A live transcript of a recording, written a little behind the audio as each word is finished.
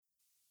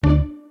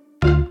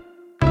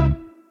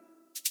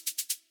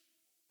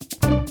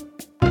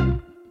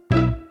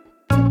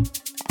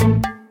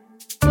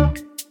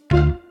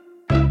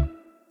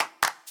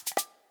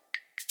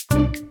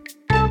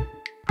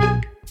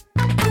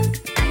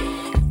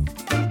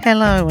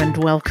Hello and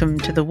welcome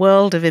to the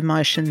World of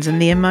Emotions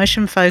and the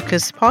Emotion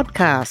Focus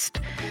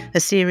podcast, a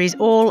series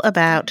all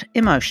about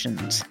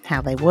emotions,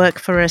 how they work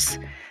for us,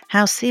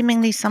 how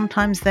seemingly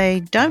sometimes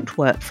they don't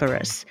work for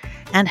us,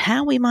 and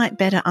how we might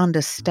better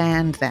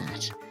understand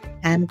that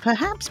and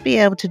perhaps be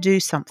able to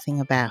do something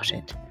about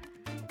it.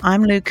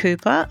 I'm Lou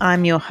Cooper.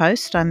 I'm your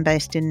host. I'm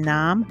based in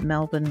Naarm,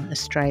 Melbourne,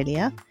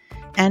 Australia.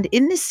 And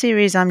in this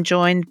series, I'm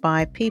joined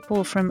by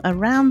people from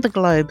around the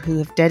globe who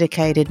have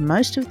dedicated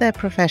most of their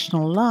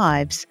professional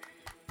lives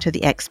to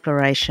the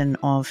exploration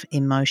of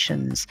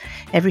emotions.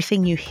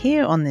 Everything you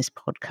hear on this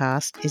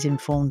podcast is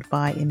informed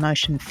by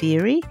emotion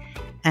theory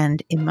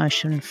and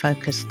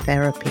emotion-focused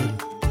therapy.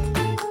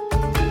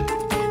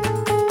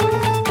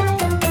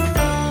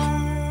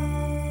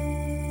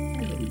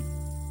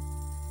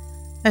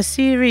 A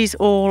series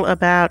all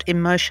about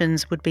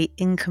emotions would be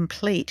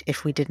incomplete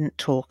if we didn't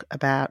talk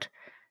about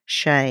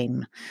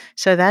shame.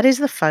 So that is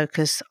the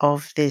focus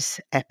of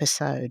this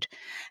episode.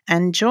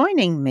 And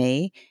joining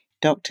me,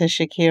 Dr.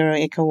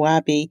 Shigeru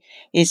Iwakabe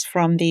is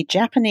from the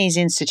Japanese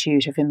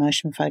Institute of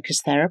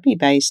Emotion-Focused Therapy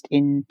based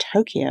in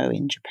Tokyo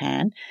in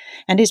Japan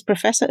and is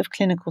Professor of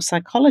Clinical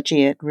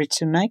Psychology at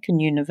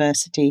Ritsumeikan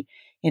University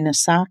in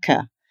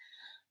Osaka.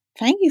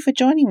 Thank you for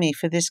joining me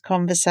for this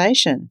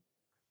conversation.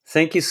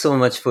 Thank you so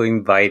much for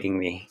inviting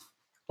me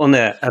on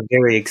a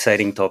very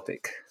exciting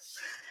topic.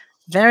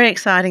 Very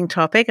exciting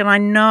topic, and I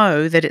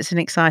know that it's an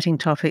exciting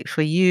topic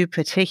for you,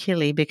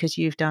 particularly because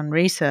you've done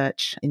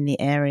research in the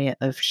area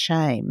of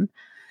shame.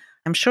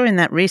 I'm sure in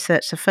that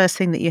research, the first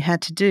thing that you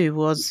had to do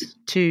was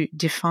to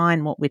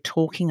define what we're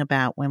talking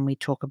about when we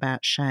talk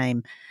about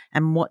shame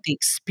and what the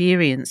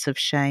experience of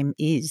shame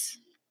is.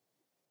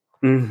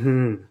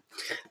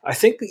 I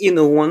think,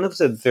 one of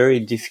the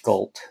very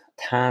difficult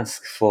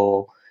tasks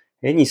for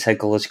any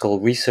psychological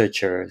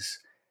researchers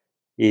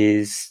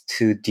is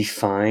to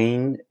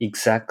define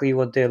exactly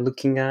what they're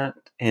looking at.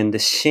 And the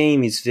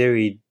shame is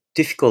very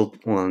difficult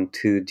one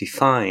to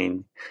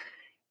define.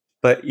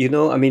 But,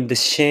 the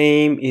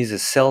shame is a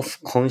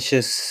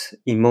self-conscious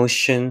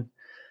emotion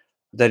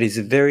that is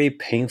very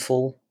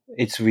painful.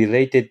 It's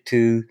related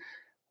to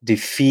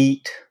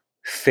defeat,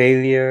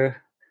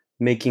 failure,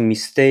 making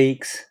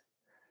mistakes,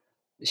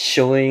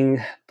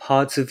 showing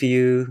parts of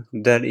you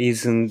that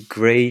isn't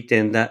great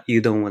and that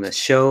you don't want to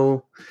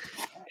show.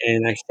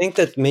 And I think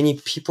that many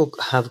people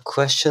have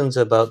questions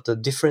about the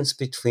difference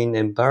between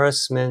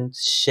embarrassment,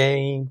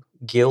 shame,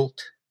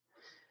 guilt.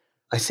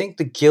 I think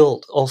the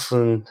guilt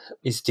often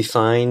is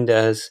defined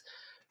as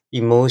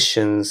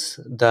emotions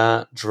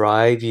that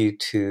drive you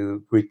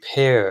to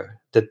repair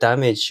the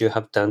damage you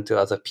have done to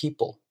other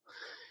people.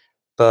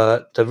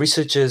 But the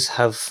researchers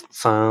have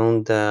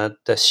found that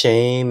the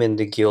shame and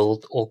the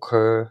guilt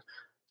occur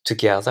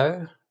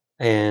together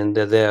and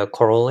they are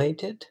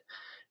correlated.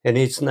 And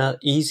it's not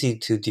easy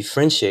to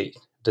differentiate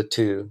the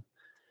two.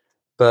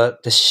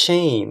 But the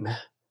shame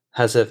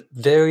has a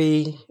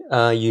very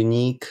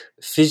unique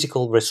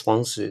physical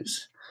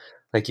responses.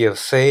 Like your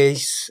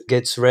face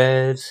gets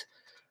red,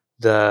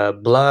 the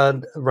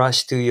blood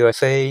rush to your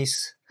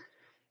face,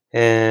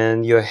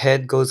 and your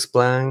head goes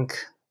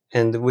blank.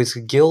 And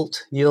with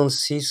guilt, you don't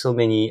see so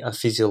many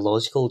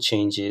physiological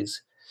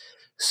changes.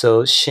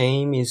 So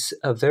shame is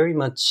very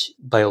much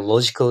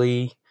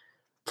biologically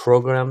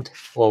programmed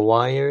or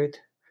wired,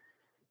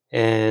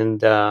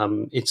 and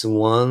it's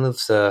one of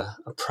the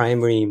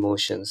primary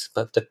emotions,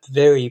 but the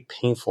very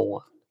painful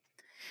one.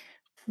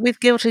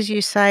 With guilt, as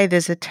you say,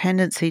 there's a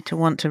tendency to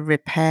want to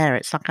repair.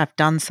 It's like I've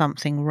done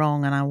something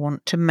wrong and I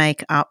want to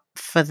make up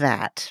for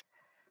that.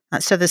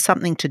 So there's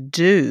something to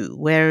do,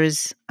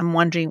 whereas I'm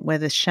wondering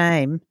whether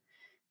shame,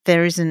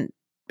 there isn't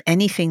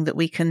anything that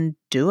we can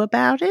do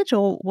about it,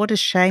 or what does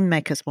shame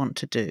make us want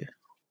to do?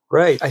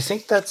 Right. I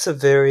think that's a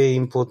very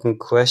important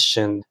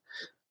question.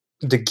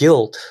 The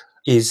guilt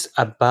is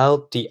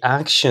about the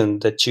action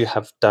that you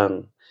have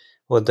done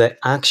or the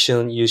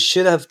action you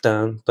should have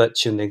done,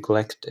 but you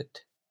neglected.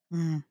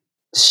 Mm.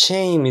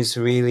 Shame is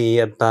really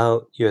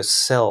about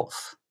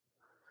yourself.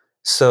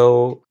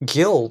 So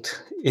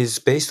guilt is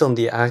based on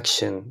the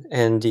action,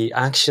 and the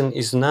action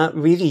is not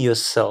really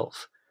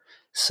yourself.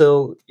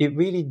 So it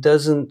really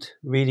doesn't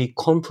really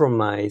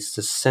compromise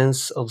the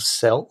sense of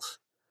self.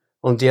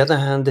 On the other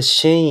hand, the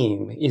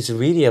shame is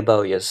really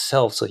about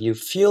yourself. So you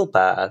feel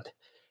bad.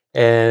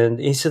 And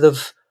instead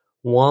of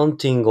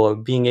wanting or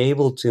being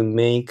able to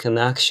make an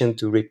action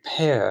to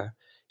repair,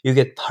 you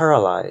get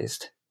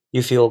paralyzed.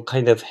 You feel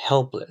kind of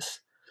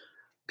helpless.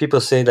 People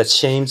say that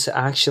shame's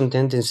action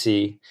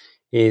tendency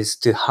is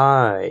to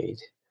hide.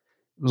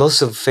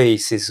 Loss of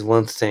face is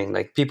one thing.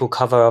 Like people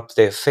cover up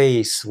their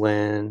face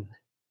when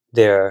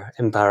they're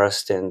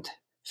embarrassed and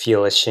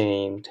feel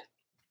ashamed.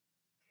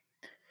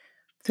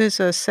 There's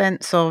a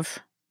sense of,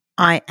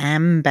 I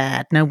am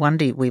bad. No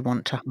wonder we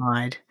want to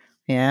hide.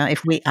 Yeah.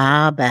 If we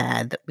are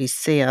bad, that we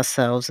see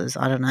ourselves as,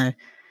 I don't know,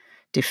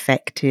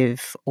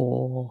 defective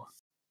or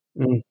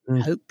Mhm.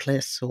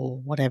 hopeless or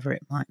whatever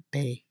it might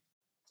be.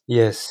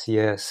 Yes,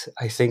 yes.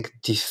 I think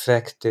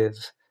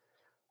defective,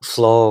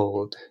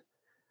 flawed,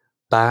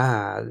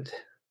 bad.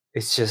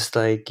 It's just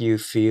like you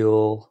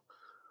feel,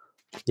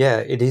 yeah,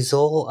 it is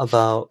all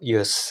about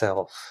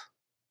yourself.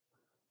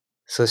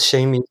 So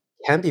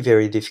can be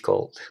very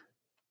difficult.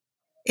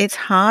 It's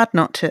hard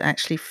not to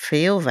actually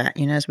feel that,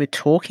 as we're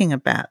talking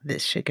about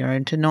this, Shigeru,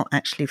 and to not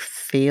actually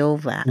feel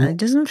that. And it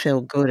doesn't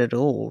feel good at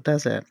all,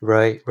 does it?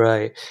 Right,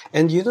 right.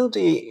 And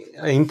the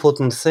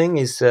important thing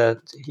is that,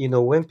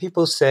 when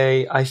people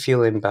say, I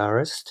feel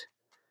embarrassed,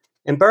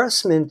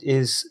 embarrassment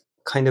is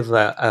kind of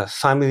a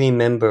family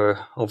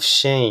member of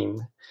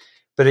shame,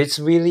 but it's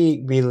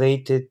really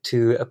related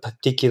to a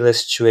particular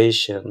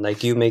situation.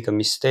 Like you make a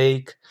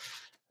mistake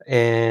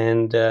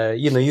and,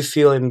 you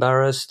feel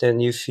embarrassed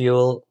and you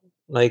feel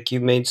like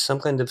you made some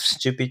kind of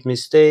stupid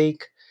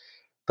mistake,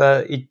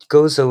 but it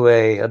goes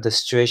away as the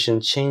situation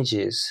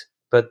changes.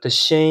 But the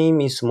shame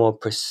is more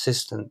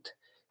persistent.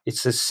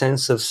 It's a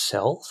sense of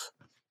self.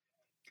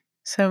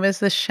 So, as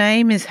the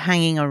shame is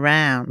hanging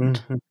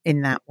around Mhm.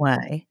 in that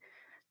way,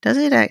 does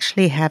it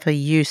actually have a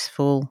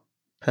useful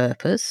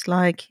purpose?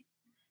 Like,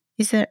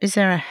 is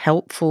there a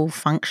helpful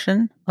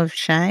function of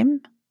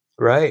shame?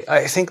 Right.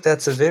 I think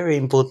that's a very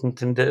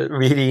important and a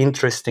really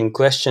interesting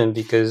question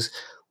because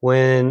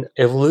when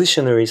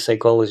evolutionary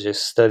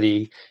psychologists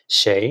study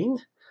shame,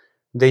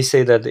 they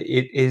say that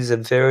it is a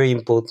very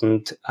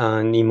important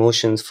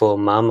emotion for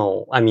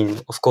mammal. I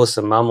mean, of course,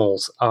 the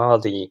mammals are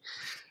the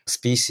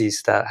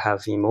species that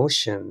have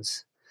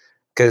emotions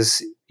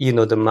because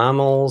the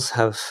mammals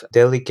have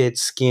delicate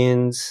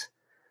skins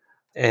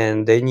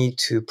and they need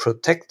to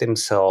protect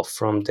themselves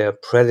from their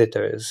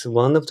predators.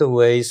 One of the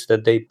ways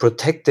that they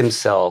protect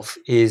themselves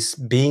is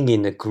being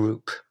in a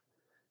group.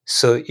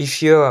 So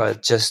if you are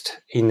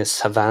just in a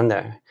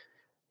savannah,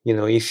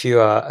 if you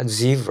are a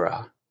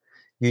zebra,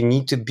 you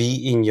need to be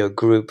in your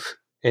group.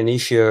 And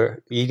if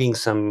you're eating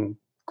some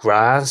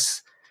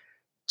grass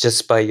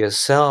just by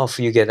yourself,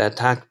 you get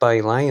attacked by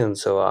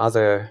lions or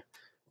other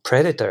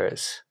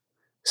predators.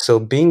 So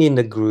being in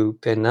the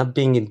group and not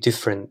being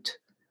indifferent,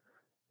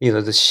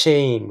 the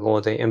shame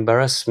or the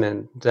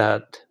embarrassment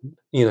that,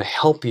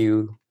 help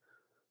you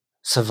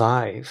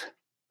survive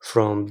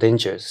from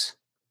dangers.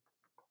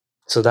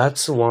 So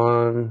that's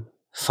one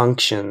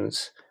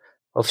functions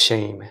of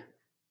shame.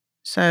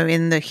 So,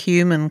 in the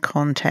human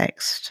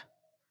context,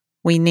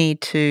 we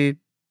need to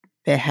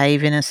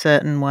behave in a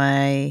certain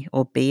way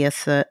or be a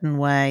certain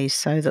way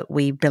so that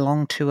we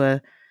belong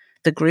to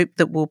the group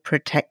that will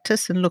protect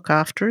us and look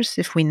after us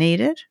if we need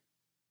it.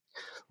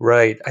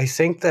 Right. I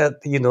think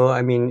that,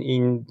 I mean,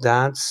 in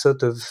that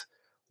sort of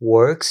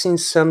works in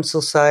some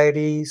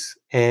societies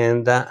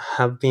and that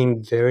have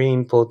been very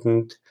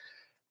important,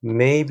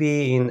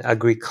 maybe in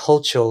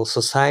agricultural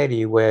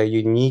society where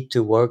you need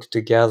to work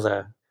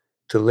together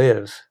to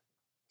live.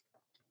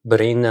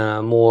 But in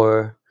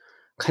more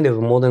kind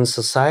of modern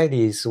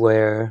societies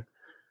where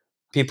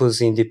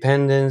people's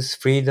independence,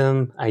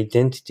 freedom,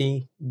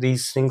 identity,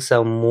 these things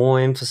are more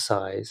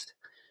emphasized,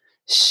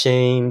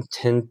 shame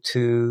tend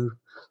to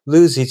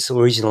lose its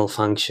original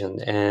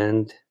function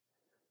and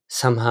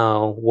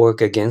somehow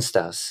work against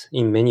us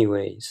in many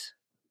ways.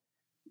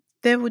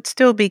 There would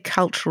still be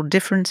cultural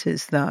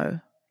differences, though,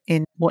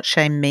 in what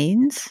shame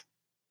means.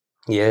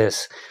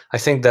 Yes, I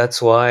think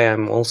that's why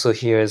I'm also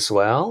here as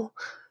well.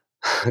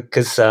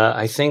 Because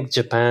I think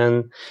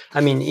Japan, I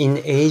mean,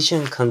 in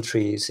Asian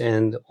countries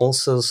and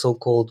also so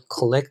called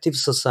collective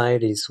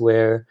societies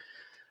where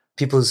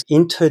people's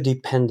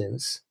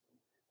interdependence,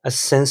 a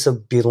sense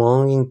of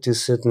belonging to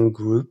certain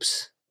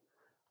groups,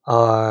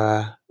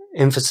 are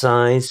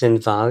emphasized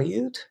and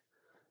valued,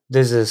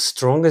 there's a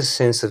stronger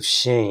sense of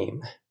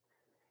shame.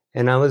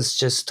 And I was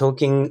just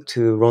talking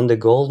to Rhonda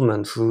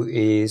Goldman, who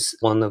is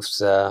one of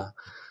the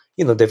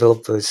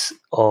developers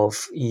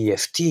of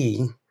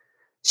EFT.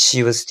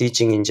 She was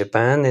teaching in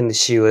Japan and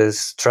she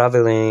was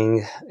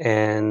traveling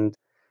and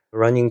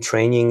running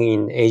training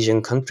in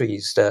Asian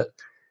countries that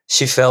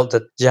she felt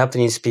that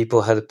Japanese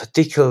people had a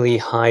particularly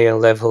higher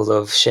level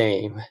of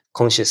shame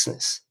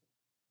consciousness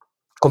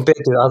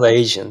compared to other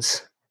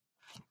Asians.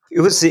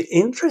 It was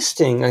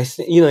interesting. I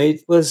think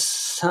it was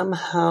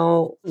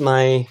somehow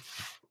my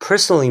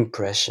personal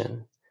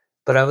impression,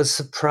 but I was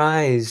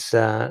surprised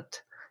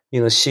that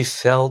she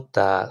felt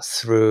that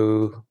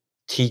through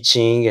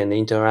teaching and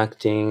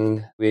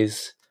interacting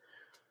with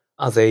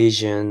other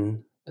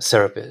Asian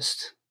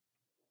therapists.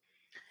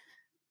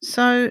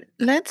 So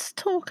let's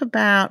talk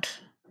about,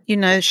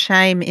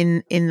 shame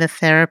in the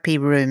therapy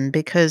room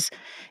because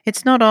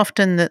it's not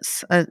often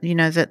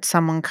that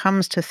someone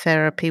comes to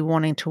therapy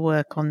wanting to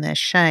work on their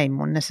shame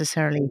or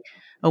necessarily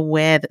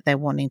aware that they're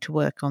wanting to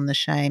work on the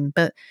shame.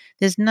 But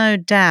there's no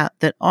doubt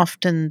that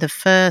often the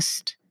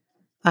first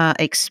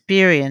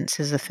experience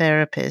as a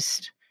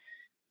therapist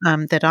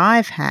that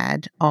I've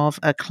had of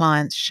a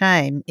client's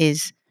shame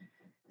is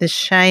the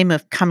shame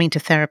of coming to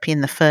therapy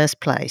in the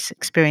first place,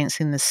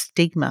 experiencing the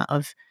stigma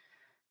of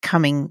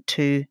coming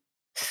to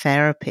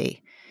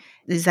therapy.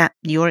 Is that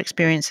your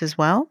experience as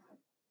well?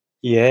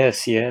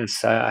 Yes,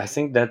 yes. I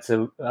think that's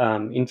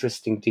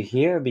interesting to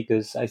hear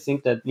because I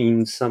think that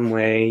in some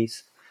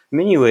ways In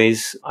many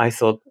ways, I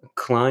thought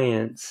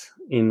clients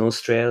in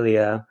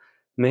Australia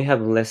may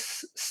have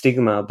less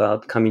stigma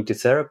about coming to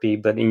therapy,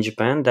 but in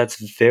Japan, that's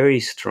very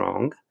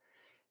strong.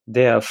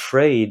 They're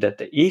afraid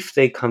that if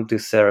they come to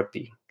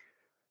therapy,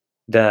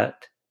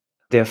 that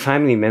their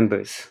family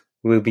members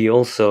will be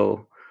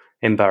also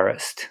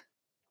embarrassed.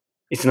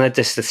 It's not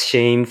just a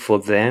shame for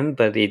them,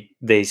 but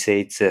they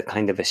say it's a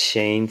kind of a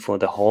shame for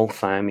the whole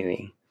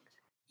family.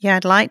 Yeah,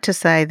 I'd like to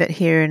say that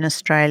here in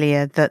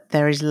Australia that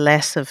there is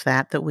less of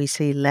that we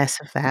see less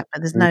of that,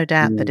 but there's no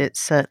doubt that Mhm. it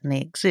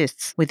certainly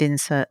exists within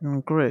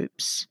certain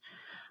groups.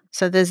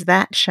 So there's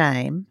that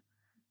shame,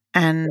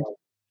 and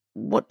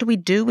what do we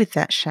do with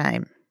that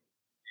shame?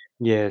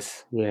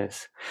 Yes,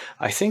 yes.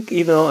 I think,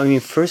 I mean,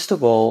 first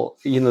of all,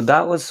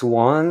 that was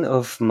one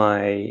of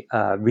my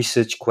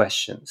research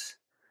questions,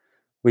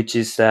 which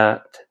is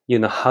that,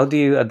 how do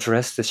you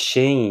address the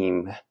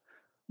shame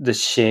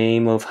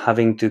of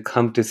having to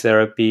come to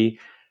therapy,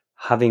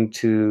 having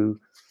to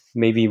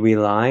maybe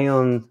rely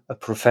on a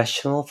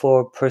professional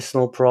for a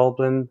personal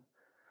problem,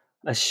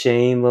 a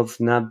shame of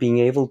not being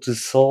able to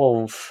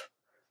solve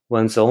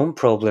one's own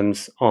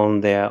problems on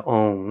their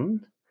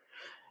own.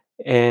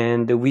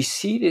 And we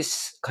see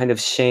this kind of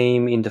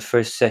shame in the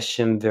first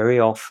session very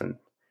often.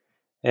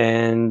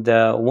 And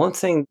one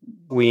thing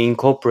we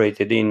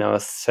incorporated in our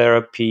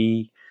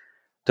therapy,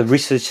 the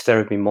research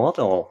therapy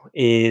model,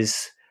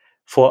 is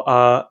for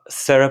our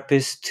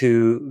therapists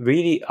to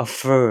really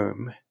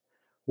affirm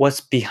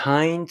what's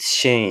behind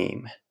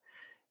shame.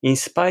 In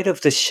spite of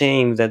the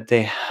shame that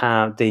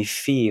they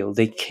feel,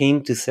 they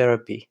came to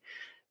therapy.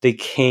 They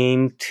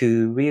came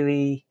to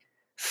really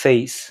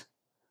face,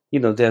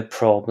 their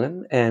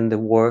problem and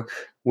work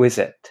with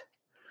it.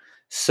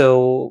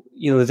 So,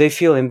 they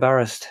feel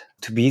embarrassed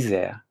to be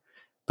there,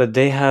 but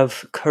they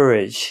have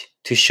courage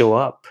to show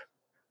up,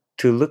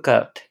 to look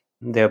at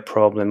their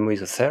problem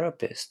with a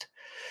therapist.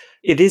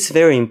 It is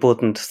very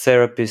important to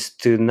therapists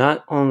to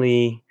not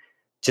only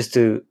just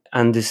to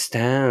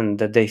understand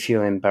that they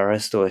feel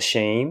embarrassed or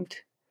ashamed,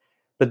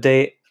 but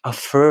they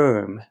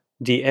affirm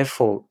the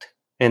effort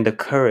and the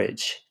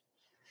courage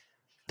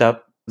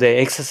that they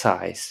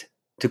exercised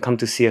to come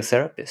to see a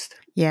therapist.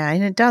 Yeah,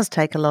 and it does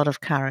take a lot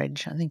of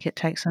courage. I think it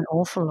takes an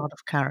awful lot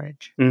of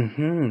courage.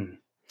 Hmm.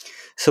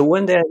 So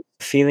when they're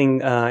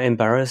feeling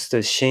embarrassed,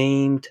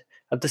 ashamed,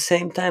 at the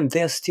same time,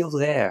 they're still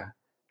there.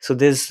 So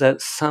there's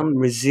some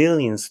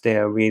resilience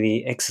they're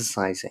really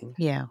exercising.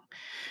 Yeah.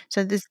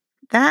 So there's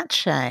that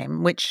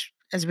shame, which,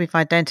 as we've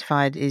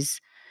identified,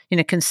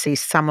 can see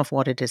some of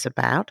what it is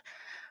about.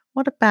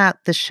 What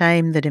about the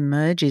shame that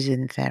emerges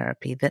in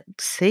therapy that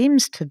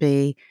seems to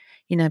be,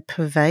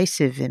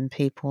 pervasive in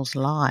people's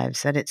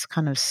lives, that it's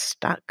kind of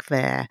stuck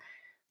there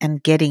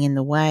and getting in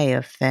the way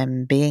of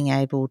them being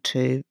able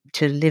to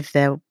live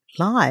their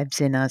lives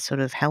in a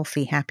sort of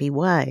healthy, happy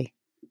way?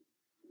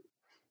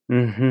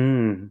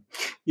 Hmm.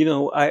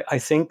 I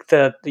think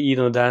that,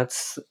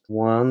 that's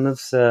one of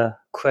the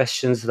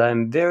questions that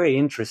I'm very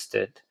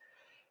interested.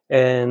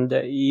 And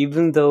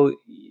even though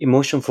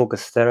emotion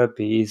focused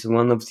therapy is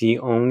one of the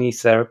only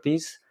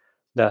therapies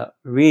that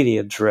really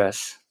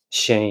address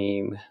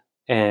shame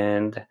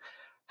and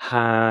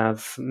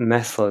have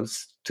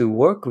methods to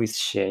work with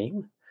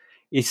shame,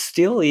 it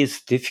still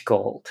is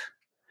difficult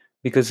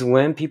because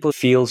when people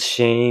feel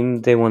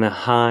shame, they want to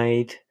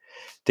hide.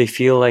 They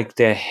feel like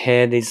their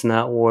head is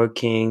not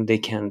working, they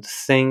can't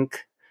think.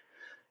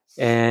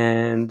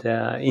 And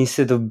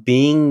instead of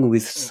being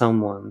with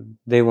someone,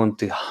 they want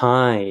to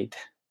hide.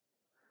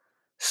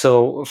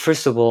 So,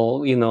 first of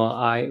all,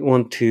 I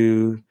want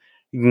to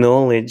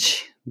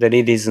acknowledge that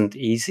it isn't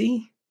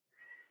easy,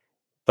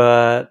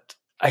 but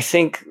I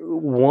think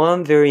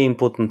one very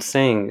important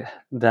thing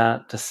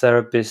that the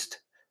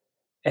therapist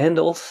and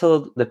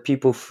also the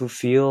people who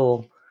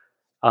feel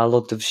a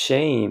lot of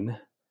shame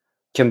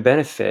can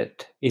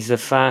benefit is the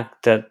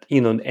fact that,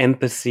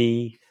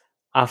 empathy,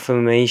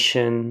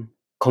 affirmation,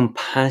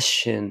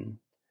 compassion,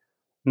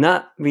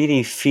 not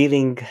really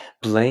feeling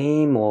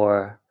blame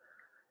or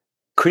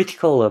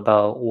critical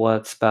about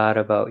what's bad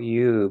about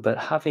you, but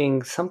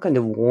having some kind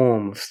of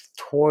warmth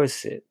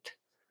towards it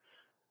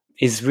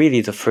is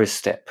really the first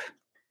step.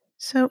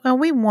 So, are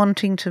we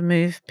wanting to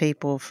move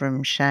people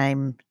from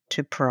shame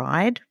to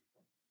pride?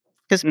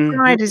 Because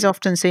pride is Hmm.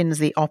 often seen as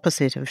the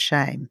opposite of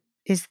shame.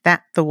 Is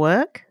that the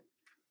work?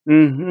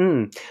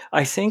 Hmm.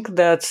 I think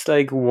that's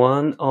like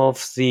one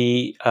of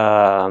the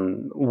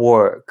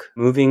work,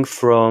 moving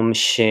from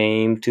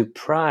shame to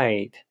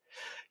pride.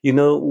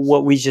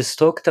 What we just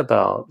talked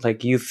about,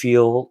 like you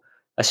feel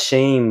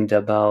ashamed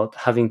about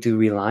having to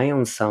rely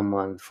on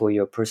someone for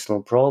your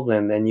personal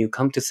problem, and you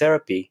come to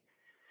therapy,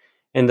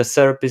 and the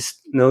therapist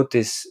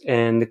notice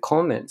and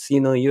comments,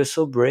 you're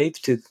so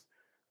brave to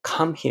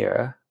come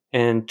here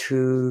and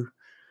to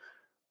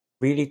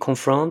really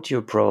confront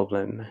your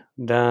problem.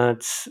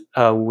 That's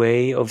a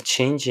way of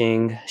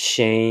changing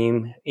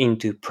shame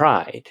into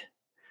pride.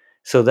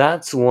 So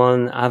that's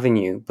one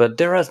avenue, but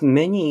there are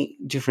many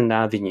different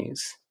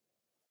avenues.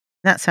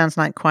 That sounds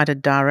like quite a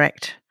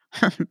direct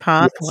Yes.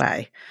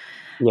 pathway.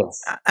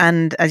 Yes.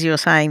 And as you're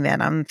saying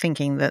then, I'm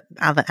thinking that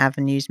other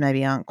avenues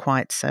maybe aren't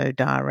quite so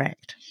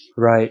direct.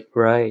 Right,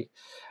 right.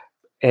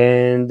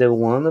 And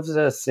one of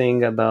the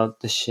thing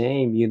about the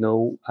shame,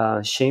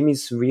 shame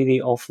is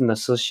really often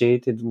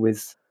associated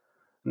with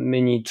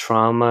many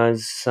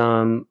traumas,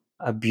 some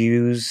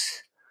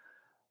abuse,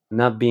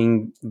 not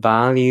being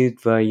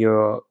valued by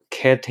your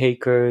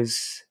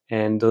caretakers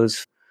and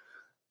those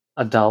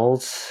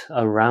adults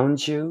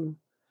around you.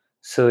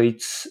 So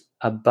it's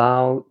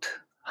about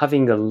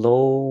having a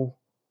low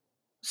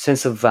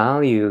sense of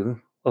value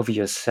of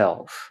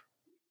yourself.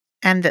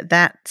 And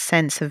that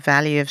sense of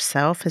value of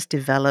self has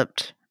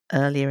developed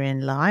earlier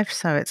in life,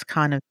 so it's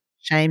kind of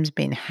shame's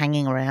been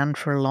hanging around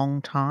for a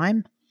long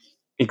time.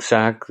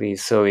 Exactly.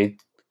 So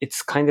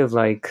it's kind of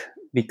like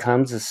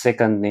becomes a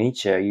second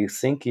nature. You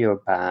think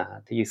you're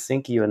bad. You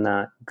think you're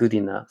not good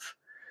enough.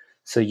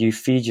 So you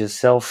feed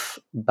yourself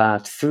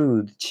bad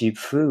food, cheap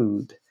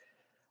food,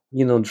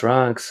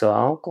 drugs or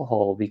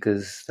alcohol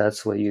because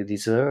that's what you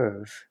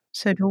deserve.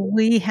 So do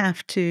we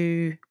have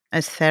to,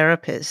 as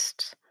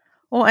therapists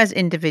or as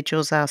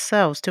individuals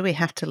ourselves, do we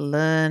have to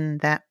learn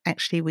that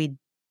actually we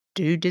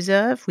do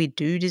deserve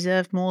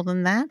more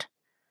than that?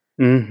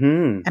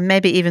 Mm-hmm. And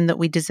maybe even that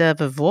we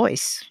deserve a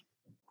voice.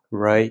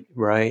 Right,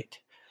 right.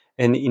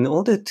 And in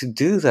order to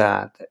do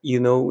that,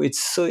 it's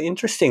so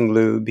interesting,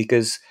 Lou,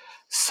 because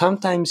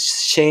sometimes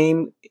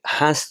shame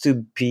has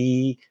to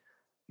be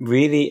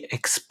really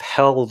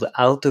expelled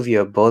out of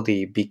your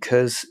body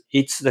because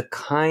it's the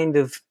kind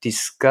of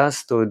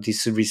disgust or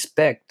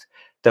disrespect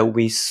that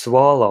we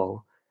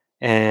swallow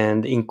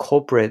and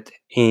incorporate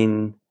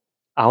in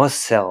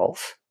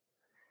ourselves,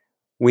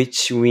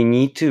 which we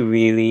need to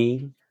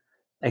really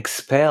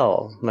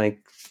expel, like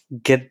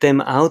get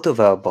them out of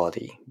our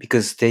body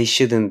because they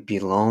shouldn't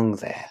belong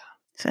there.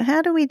 So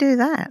how do we do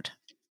that?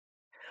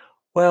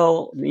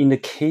 Well, in the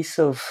case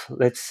of,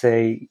 let's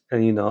say,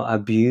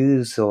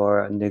 abuse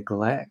or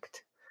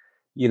neglect,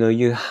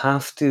 you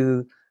have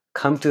to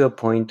come to a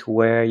point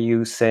where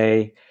you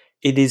say,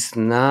 it is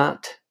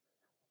not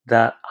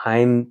that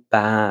I'm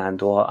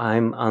bad or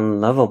I'm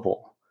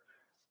unlovable,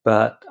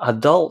 but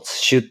adults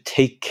should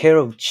take care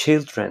of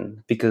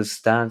children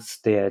because that's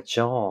their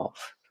job.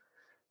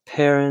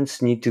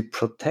 Parents need to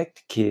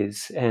protect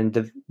kids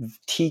and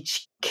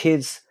teach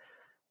kids,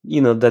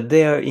 that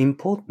they are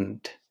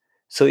important.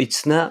 So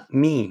it's not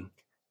me.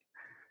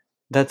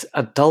 That's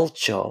adult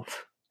job.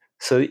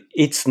 So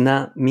it's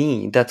not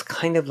me. That's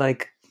kind of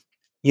like,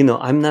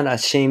 I'm not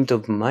ashamed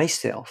of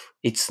myself.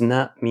 It's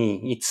not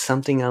me. It's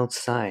something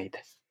outside.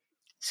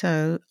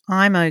 So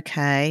I'm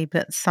okay,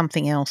 but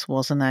something else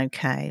wasn't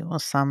okay, or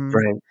some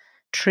Right.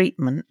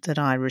 treatment that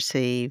I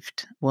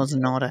received was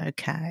not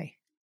okay.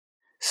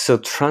 So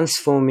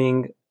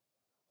transforming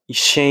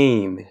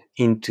shame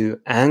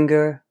into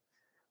anger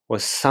or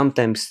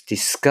sometimes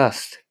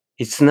disgust.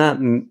 It's not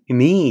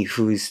me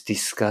who is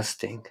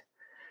disgusting.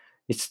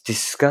 It's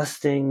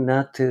disgusting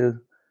not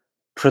to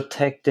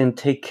protect and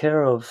take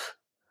care of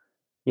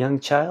young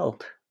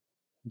child.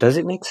 Does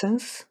it make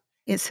sense?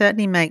 It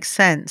certainly makes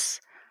sense.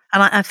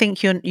 And I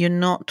think you're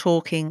not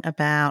talking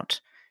about,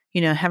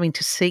 having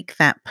to seek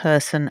that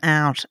person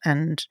out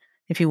and,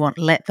 if you want,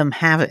 let them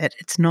have it.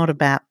 It's not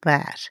about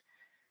that.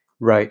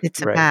 Right,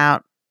 It's right,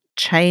 about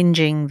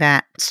changing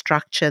that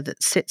structure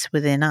that sits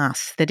within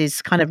us that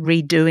is kind of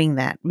redoing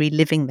that,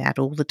 reliving that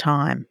all the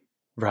time.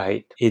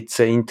 right. It's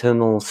an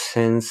internal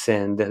sense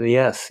and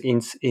yes,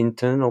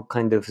 internal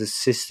kind of a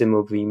system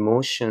of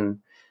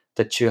emotion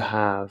that you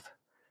have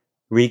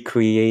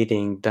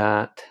recreating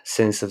that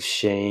sense of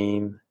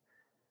shame,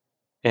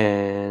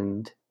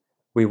 and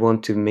we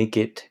want to make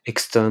it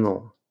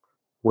external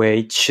where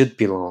it should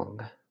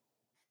belong.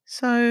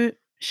 So,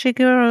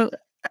 Shigeru,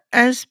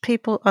 as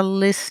people are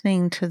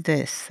listening to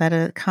this, that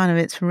are kind of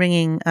it's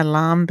ringing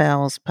alarm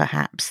bells,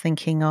 perhaps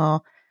thinking,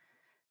 oh,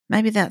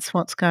 maybe that's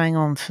what's going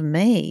on for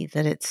me,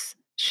 that it's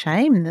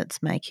shame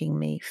that's making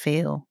me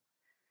feel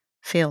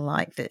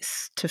like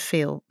this, to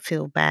feel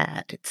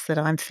bad. It's that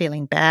I'm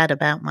feeling bad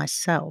about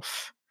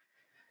myself.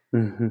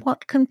 Hmm.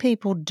 What can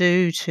people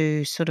do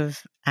to sort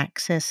of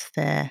access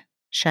their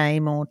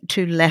shame or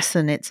to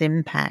lessen its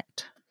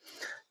impact?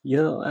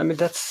 I mean,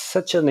 that's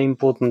such an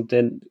important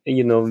and,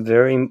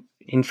 very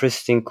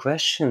interesting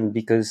question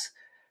because,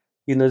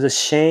 the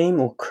shame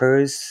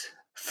occurs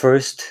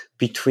first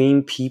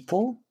between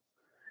people.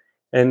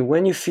 And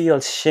when you feel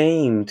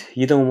ashamed,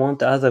 you don't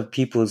want other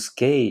people's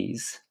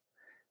gaze.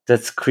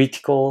 That's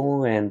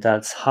critical and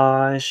that's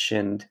harsh,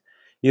 and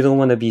you don't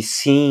want to be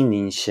seen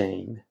in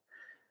shame.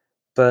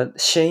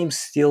 But shame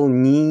still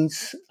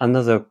needs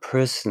another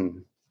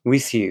person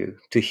with you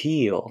to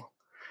heal.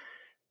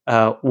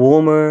 A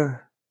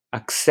warmer,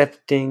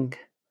 accepting,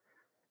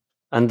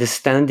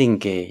 understanding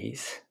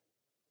gaze.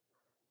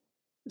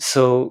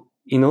 So,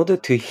 in order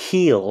to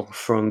heal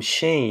from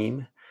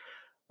shame,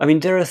 I mean,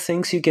 there are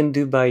things you can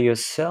do by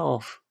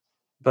yourself,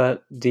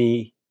 but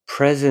the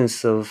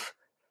presence of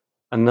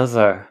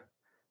another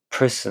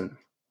person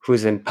who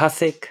is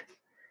empathic,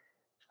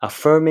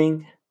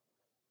 affirming,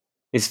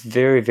 is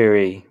very,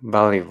 very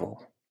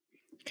valuable.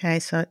 Okay,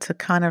 so it's a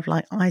kind of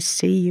like, I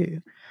see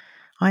you.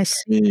 I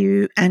see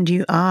you and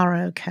you are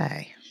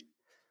okay.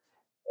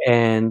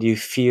 And you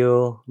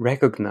feel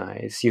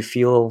recognized, you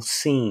feel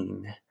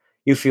seen.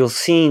 You feel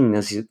seen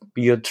as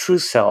your true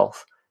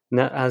self,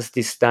 not as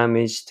this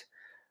damaged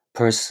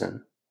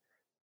person.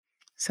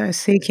 So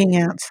seeking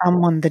out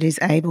someone that is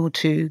able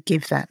to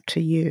give that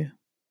to you.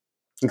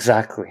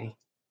 Exactly.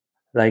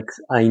 Like,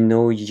 I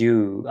know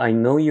you. I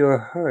know you're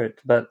hurt,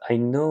 but I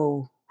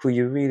know who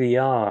you really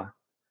are,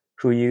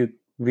 who you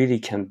really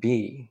can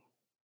be.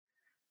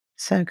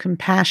 So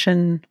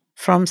compassion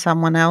from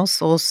someone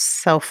else or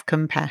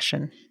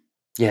self-compassion.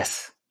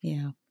 Yes.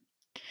 Yeah.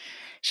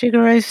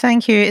 Shigeru,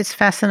 thank you. It's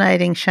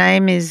fascinating.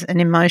 Shame is an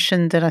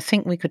emotion that I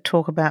think we could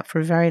talk about for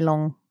a very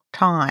long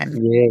time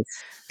Yes.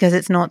 because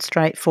it's not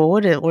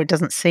straightforward, or it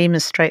doesn't seem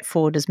as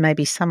straightforward as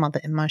maybe some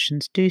other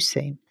emotions do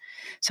seem.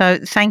 So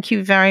thank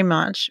you very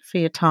much for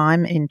your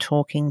time in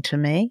talking to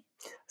me.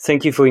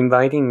 Thank you for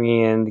inviting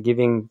me and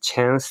giving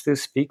chance to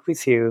speak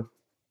with you.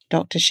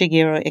 Dr.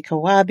 Shigeru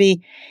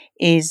Iwakabe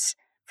is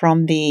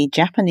from the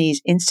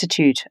Japanese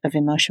Institute of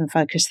Emotion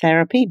Focused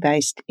Therapy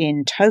based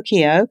in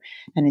Tokyo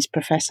and is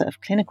professor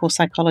of clinical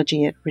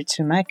psychology at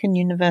Ritsumeikan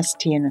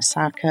University in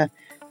Osaka,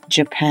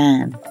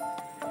 Japan.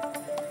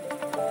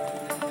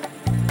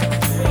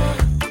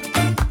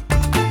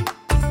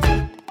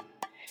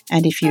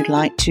 And if you'd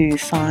like to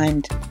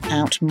find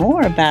out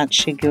more about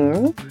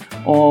Shigeru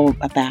or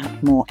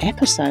about more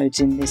episodes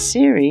in this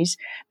series,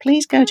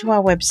 please go to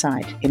our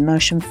website,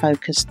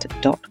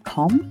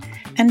 emotionfocused.com,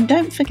 and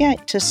don't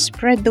forget to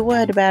spread the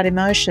word about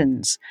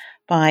emotions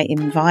by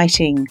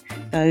inviting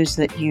those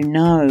that you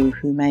know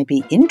who may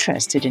be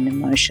interested in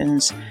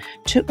emotions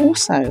to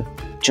also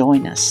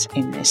join us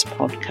in this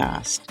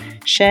podcast.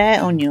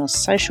 Share on your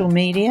social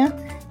media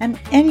and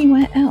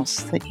anywhere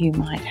else that you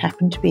might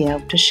happen to be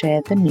able to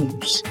share the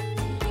news.